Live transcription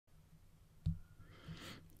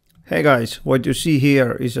Hey guys, what you see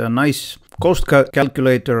here is a nice cost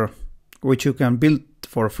calculator which you can build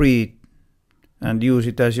for free and use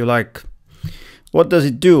it as you like. What does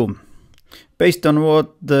it do? Based on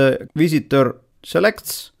what the visitor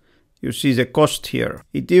selects, you see the cost here.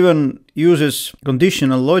 It even uses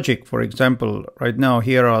conditional logic. For example, right now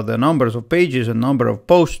here are the numbers of pages and number of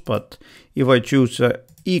posts, but if I choose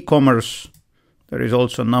e-commerce, there is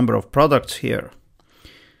also a number of products here.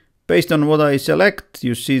 Based on what I select,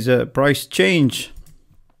 you see the price change.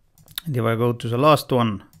 And if I go to the last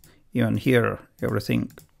one, even here, everything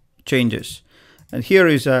changes. And here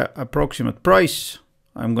is an approximate price.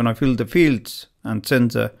 I'm gonna fill the fields and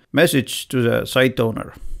send the message to the site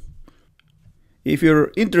owner. If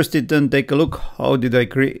you're interested, then take a look how did I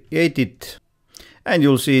create it. And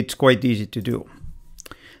you'll see it's quite easy to do.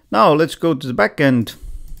 Now let's go to the backend.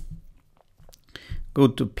 Go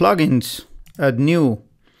to plugins, add new,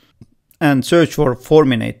 and search for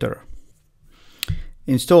Forminator.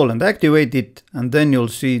 Install and activate it, and then you'll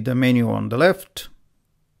see the menu on the left.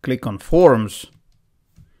 Click on Forms,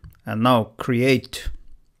 and now Create.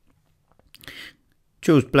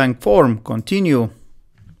 Choose blank form, continue,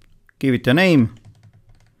 give it a name,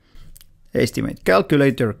 Estimate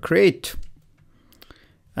Calculator, create,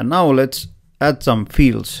 and now let's add some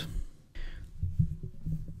fields.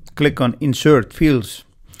 Click on Insert Fields.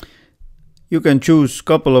 You can choose a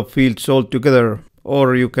couple of fields altogether,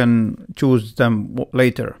 or you can choose them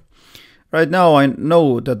later. Right now I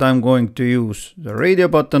know that I'm going to use the radio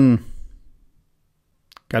button,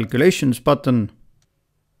 calculations button,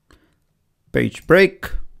 page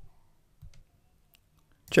break,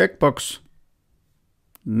 checkbox,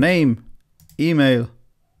 name, email,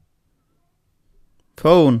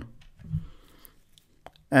 phone,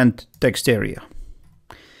 and text area.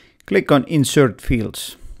 Click on Insert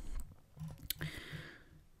Fields.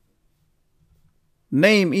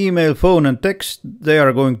 Name, email, phone, and text, they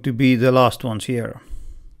are going to be the last ones here.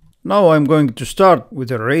 Now I'm going to start with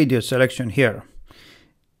the radio selection here.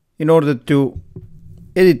 In order to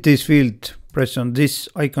edit this field, press on this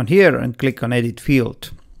icon here and click on Edit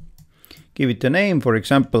Field. Give it a name, for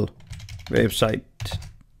example, website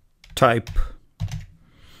type.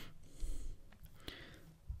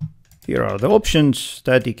 Here are the options: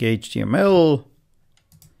 static HTML,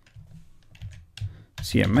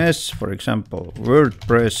 CMS, for example,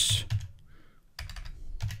 Wordpress,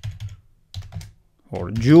 or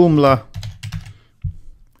Joomla.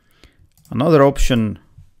 Another option,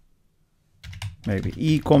 maybe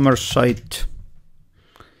e-commerce site.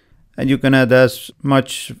 And you can add as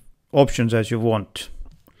much options as you want.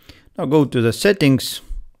 Now go to the settings.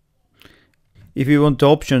 If you want the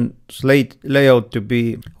options layout to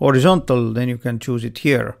be horizontal, then you can choose it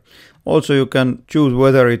here. Also, you can choose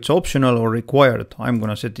whether it's optional or required. I'm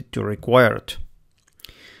gonna set it to required.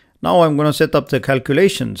 Now I'm gonna set up the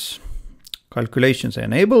calculations. Calculations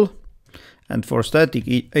enable, and for static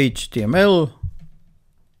HTML,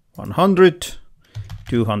 100,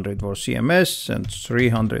 200 for CMS, and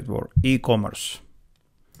 300 for e-commerce.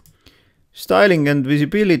 Styling and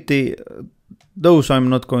visibility, those I'm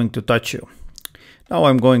not going to touch you. Now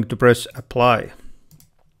I'm going to press apply.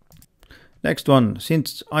 Next one,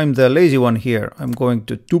 since I'm the lazy one here, I'm going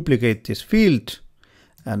to duplicate this field,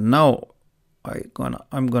 and now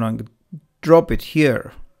I'm gonna drop it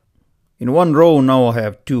here. In one row now I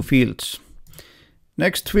have two fields.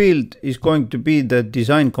 Next field is going to be the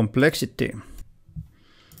design complexity.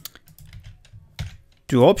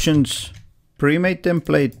 Two options, pre-made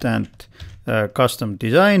template and custom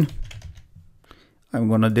design. I'm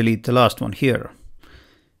gonna delete the last one here.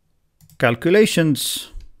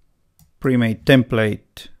 Calculations, pre-made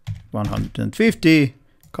template 150,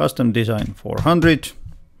 custom design 400,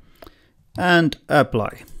 and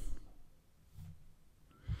apply.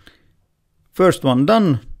 First one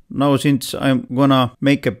done. Now since I'm gonna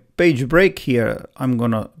make a page break here, I'm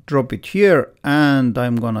gonna drop it here and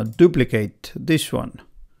I'm gonna duplicate this one.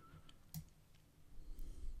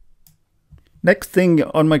 Next thing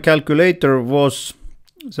on my calculator was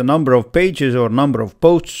the number of pages or number of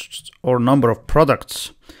posts or number of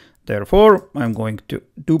products. Therefore, I'm going to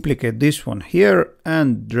duplicate this one here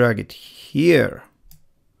and drag it here.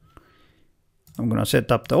 I'm gonna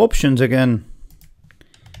set up the options again.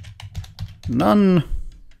 None.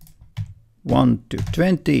 1 to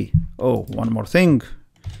 20. Oh, one more thing.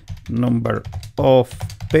 Number of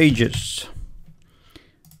pages.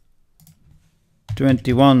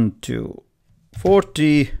 21 to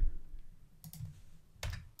 40.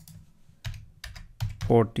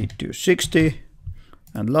 40 to 60.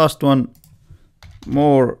 And last one,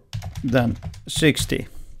 more than 60.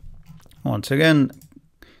 Once again,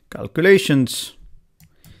 calculations,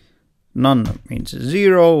 None means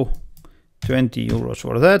 0, 20 euros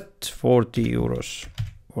for that, 40 euros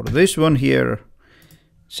for this one here,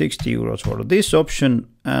 60 euros for this option,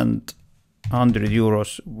 and 100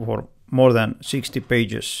 euros for more than 60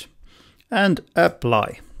 pages. And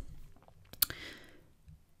apply.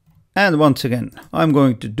 And once again, I'm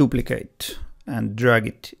going to duplicate and drag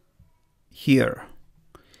it here.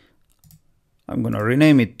 I'm going to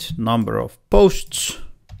rename it number of posts.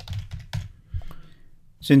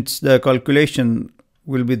 Since the calculation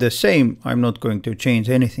will be the same, I'm not going to change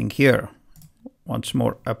anything here. Once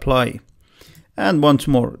more, apply. And once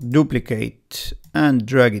more, duplicate and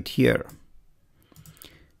drag it here.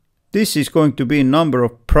 This is going to be number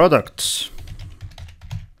of products.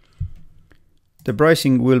 The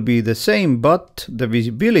pricing will be the same, but the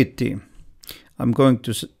visibility, I'm going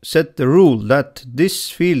to set the rule that this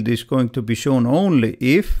field is going to be shown only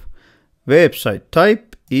if website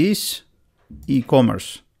type is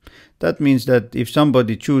e-commerce. That means that if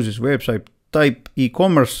somebody chooses website type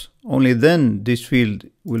e-commerce, only then this field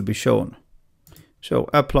will be shown. So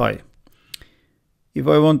apply. If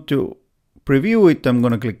I want to preview it, I'm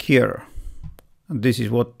going to click here. And this is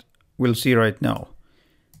what we'll see right now.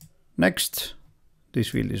 Next, this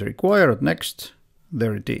field is required. Next,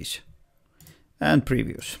 there it is. And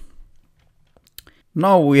previews.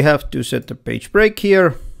 Now we have to set a page break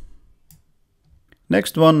here.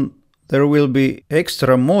 Next one, there will be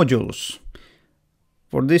extra modules.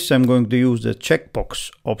 For this, I'm going to use the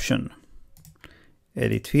checkbox option.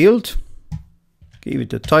 Edit field. Give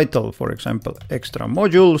it a title, for example, extra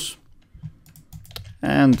modules.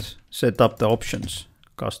 And set up the options.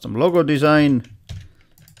 Custom logo design.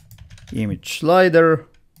 Image slider.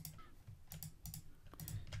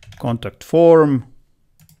 Contact form.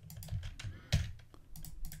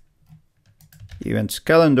 Events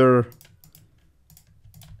calendar.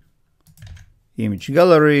 Image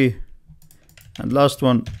gallery, and last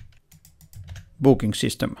one, booking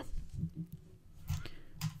system.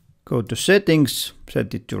 Go to settings,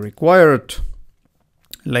 set it to required.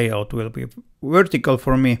 Layout will be vertical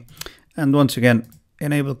for me. And once again,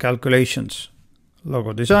 enable calculations.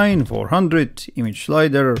 Logo design 400, image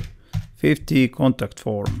slider 50, contact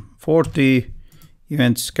form 40,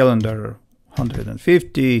 events calendar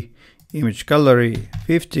 150, image gallery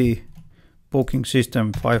 50, booking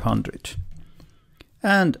system 500.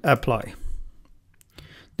 And apply.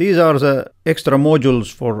 These are the extra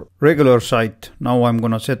modules for regular site. Now I'm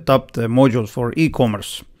going to set up the modules for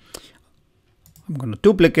e-commerce. I'm going to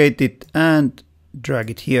duplicate it and drag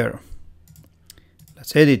it here.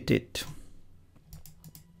 Let's edit it.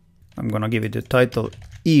 I'm going to give it the title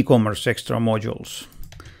e-commerce extra modules.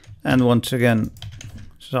 And once again,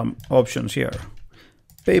 some options here.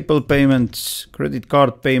 PayPal payments, credit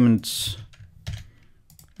card payments.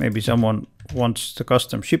 Maybe someone wants the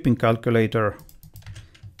custom shipping calculator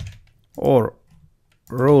or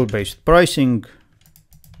role-based pricing,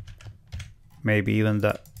 maybe even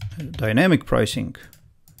the dynamic pricing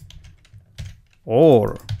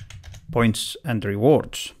or points and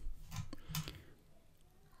rewards.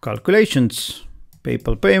 Calculations,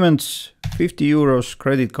 PayPal payments, 50 euros,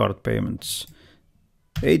 credit card payments,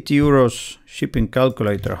 80 euros, shipping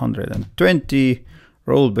calculator 120,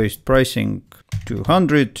 role-based pricing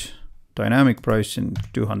 200, dynamic pricing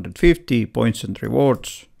 250, points and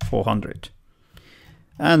rewards 400.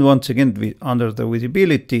 And once again, under the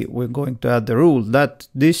visibility, we're going to add the rule that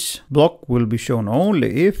this block will be shown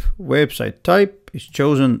only if website type is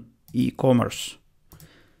chosen e-commerce.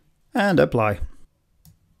 And apply.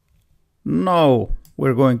 Now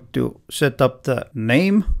we're going to set up the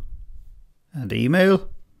name and email,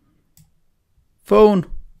 phone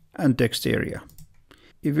and text area.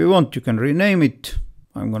 If you want, you can rename it.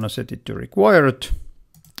 I'm going to set it to required.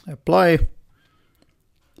 Apply.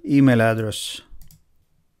 Email address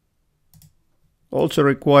also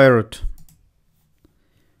required.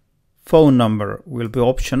 Phone number will be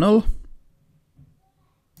optional.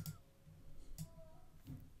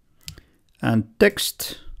 And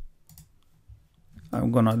text,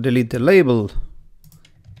 I'm going to delete the label.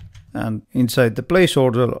 And inside the place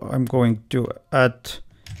order, I'm going to add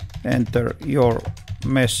enter your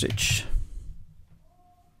message.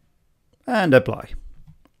 And apply.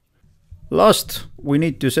 Last, we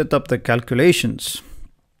need to set up the calculations.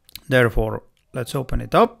 Therefore, let's open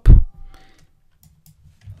it up.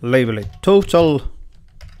 Label it total.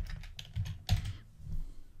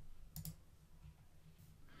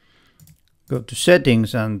 Go to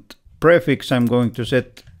settings and prefix. I'm going to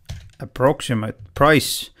set approximate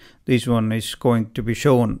price. This one is going to be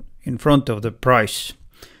shown in front of the price.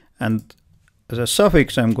 And as a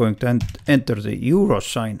suffix, I'm going to enter the euro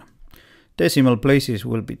sign. Decimal places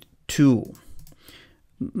will be 2.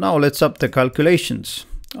 Now let's up the calculations.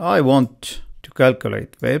 I want to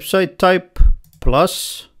calculate website type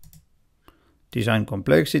plus design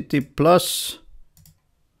complexity plus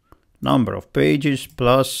number of pages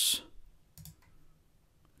plus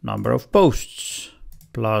number of posts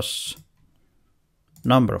plus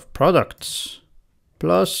number of products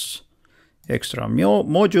plus extra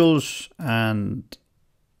modules and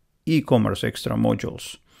e-commerce extra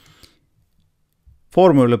modules.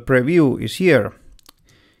 Formula preview is here.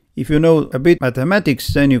 If you know a bit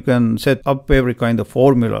mathematics, then you can set up every kind of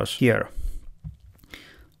formulas here.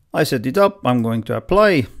 I set it up, I'm going to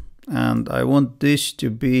apply, and I want this to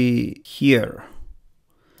be here.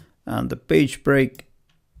 And the page break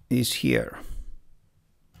is here.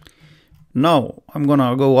 Now I'm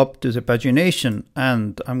gonna go up to the pagination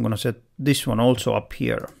and I'm gonna set this one also up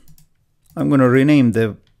here. I'm gonna rename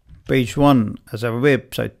the page 1 as a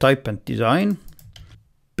website type and design.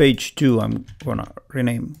 Page 2 I'm gonna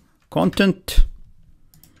rename content.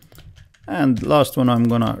 And last one I'm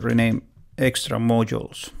gonna rename extra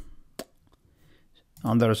modules.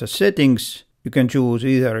 Under the settings you can choose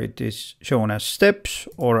either it is shown as steps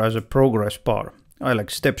or as a progress bar. I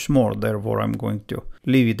like steps more, therefore I'm going to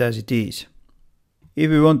leave it as it is.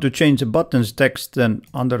 If you want to change the buttons text, then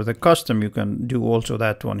under the custom you can do also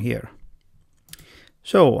that one here.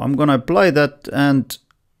 So I'm gonna apply that, and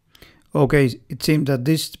okay, it seems that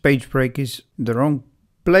this page break is in the wrong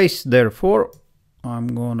place, therefore I'm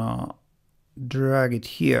gonna drag it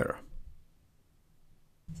here.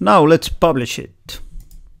 Now let's publish it.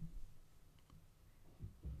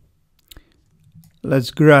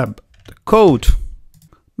 Let's grab the code.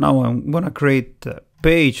 Now I'm gonna create a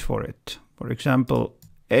page for it. For example,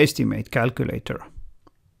 estimate calculator.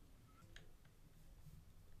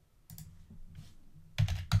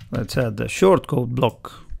 Let's add the shortcode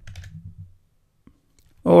block.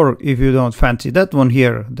 Or if you don't fancy that one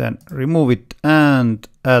here, then remove it and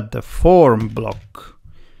add the form block.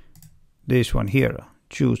 This one here.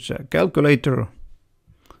 Choose a calculator.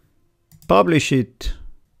 Publish it.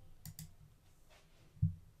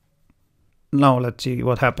 Now let's see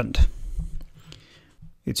what happened.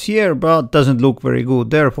 It's here, but doesn't look very good.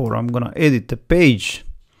 Therefore, I'm gonna edit the page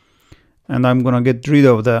and I'm gonna get rid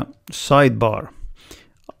of the sidebar.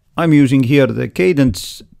 I'm using here the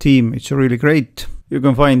Kadence theme. It's really great. You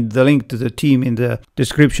can find the link to the theme in the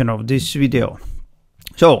description of this video.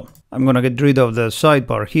 So I'm gonna get rid of the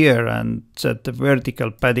sidebar here and set the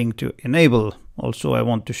vertical padding to enable. Also, I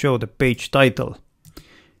want to show the page title.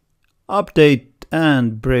 Update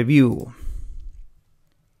and preview.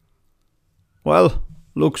 Well,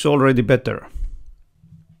 looks already better.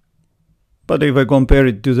 But if I compare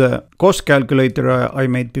it to the cost calculator I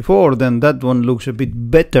made before, then that one looks a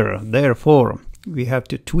bit better. Therefore, we have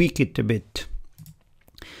to tweak it a bit.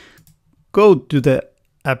 Go to the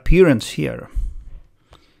appearance here.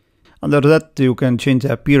 Under that, you can change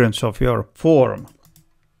the appearance of your form.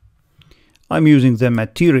 I'm using the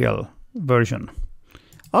material version.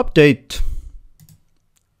 Update,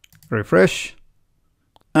 refresh,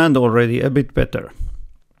 and already a bit better.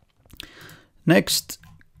 Next,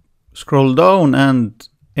 scroll down and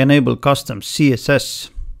enable custom CSS.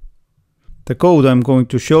 The code I'm going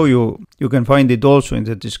to show you, you can find it also in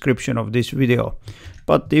the description of this video.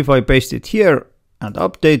 But if I paste it here and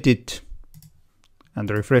update it and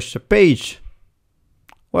refresh the page,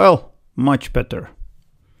 well, much better.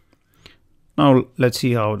 Now let's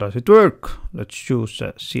see how does it work. Let's choose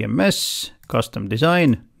CMS, custom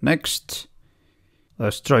design, next.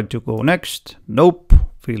 Let's try to go next. Nope,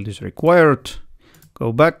 field is required.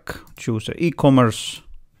 Go back, choose e-commerce.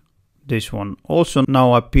 This one also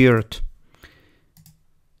now appeared.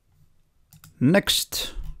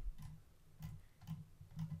 Next.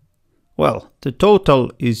 Well, the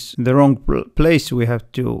total is in the wrong place. We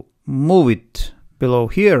have to move it below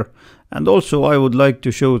here. And also I would like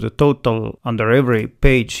to show the total under every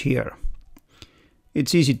page here.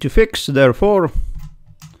 It's easy to fix, therefore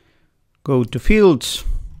go to fields.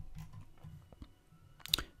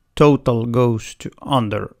 Total goes to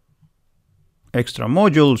under extra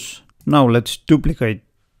modules. Now let's duplicate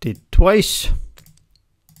it twice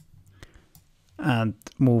and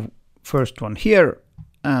move first one here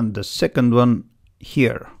and the second one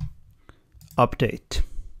here. Update.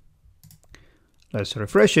 Let's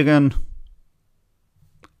refresh again.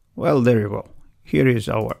 Well, there you go. Here is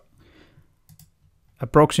our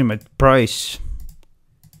approximate price.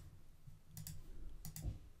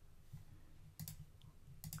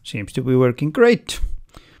 Seems to be working great.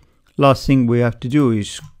 Last thing we have to do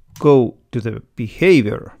is go to the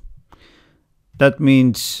behavior. That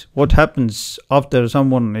means what happens after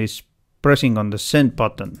someone is pressing on the send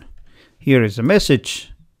button. Here is a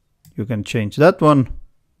message. You can change that one.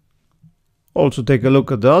 Also take a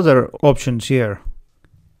look at the other options here.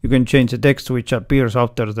 You can change the text which appears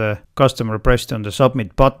after the customer pressed on the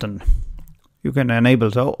submit button. You can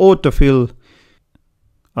enable the autofill.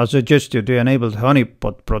 I suggest you to enable the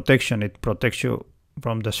honeypot protection. It protects you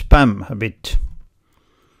from the spam a bit.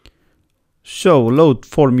 So load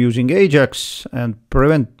form using Ajax and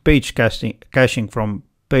prevent page caching from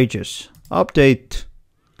pages. Update.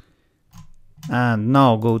 And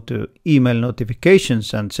now go to email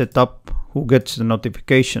notifications and set up who gets the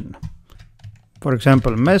notification. For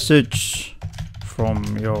example, message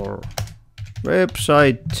from your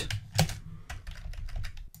website.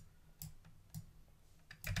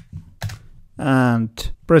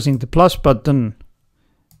 And pressing the plus button,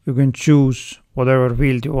 you can choose whatever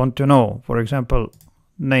field you want to know. For example,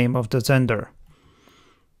 name of the sender.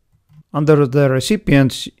 Under the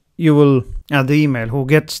recipients, you will add the email who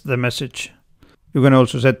gets the message. You can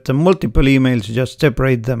also set the multiple emails, just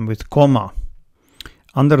separate them with comma.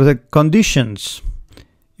 Under the conditions,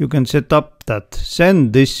 you can set up that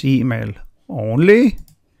send this email only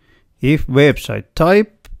if website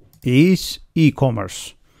type is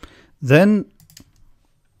e-commerce. Then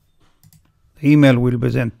the email will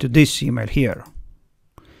be sent to this email here.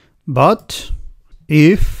 But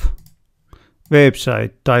if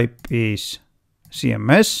website type is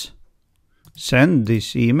CMS, send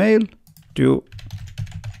this email to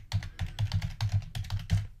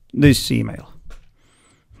this email.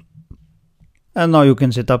 And now you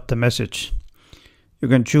can set up the message. You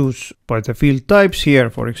can choose by the field types here,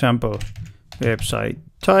 for example, website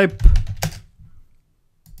type.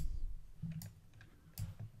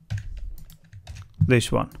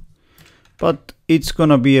 This one. But it's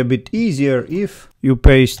gonna be a bit easier if you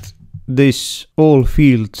paste this all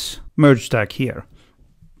fields merge tag here.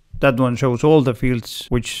 That one shows all the fields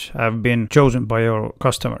which have been chosen by your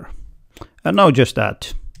customer. And now just add.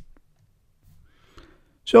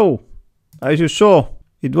 So, as you saw,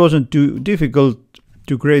 it wasn't too difficult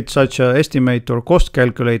to create such an estimate or cost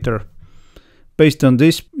calculator. Based on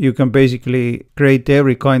this, you can basically create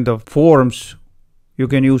every kind of forms. You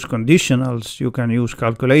can use conditionals, you can use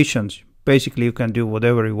calculations. Basically, you can do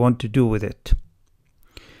whatever you want to do with it.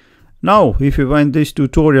 Now, if you find this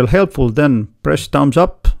tutorial helpful, then press thumbs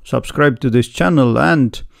up, subscribe to this channel,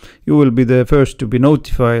 and you will be the first to be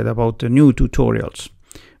notified about the new tutorials.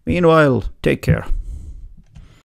 Meanwhile, take care.